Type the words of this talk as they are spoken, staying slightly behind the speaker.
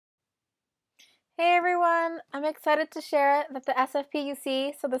Hey everyone! I'm excited to share that the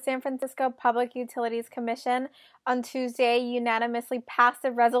SFPUC, so the San Francisco Public Utilities Commission, on Tuesday unanimously passed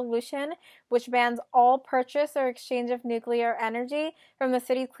a resolution which bans all purchase or exchange of nuclear energy from the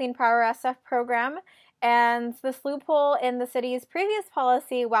city's CleanPowerSF program. And this loophole in the city's previous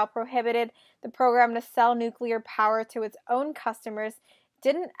policy, while prohibited the program to sell nuclear power to its own customers,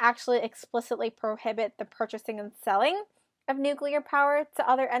 didn't actually explicitly prohibit the purchasing and selling of nuclear power to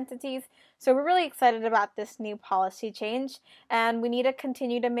other entities. So we're really excited about this new policy change, and we need to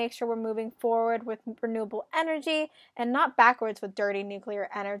continue to make sure we're moving forward with renewable energy and not backwards with dirty nuclear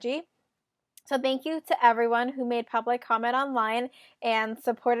energy. So thank you to everyone who made public comment online and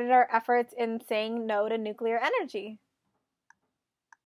supported our efforts in saying no to nuclear energy.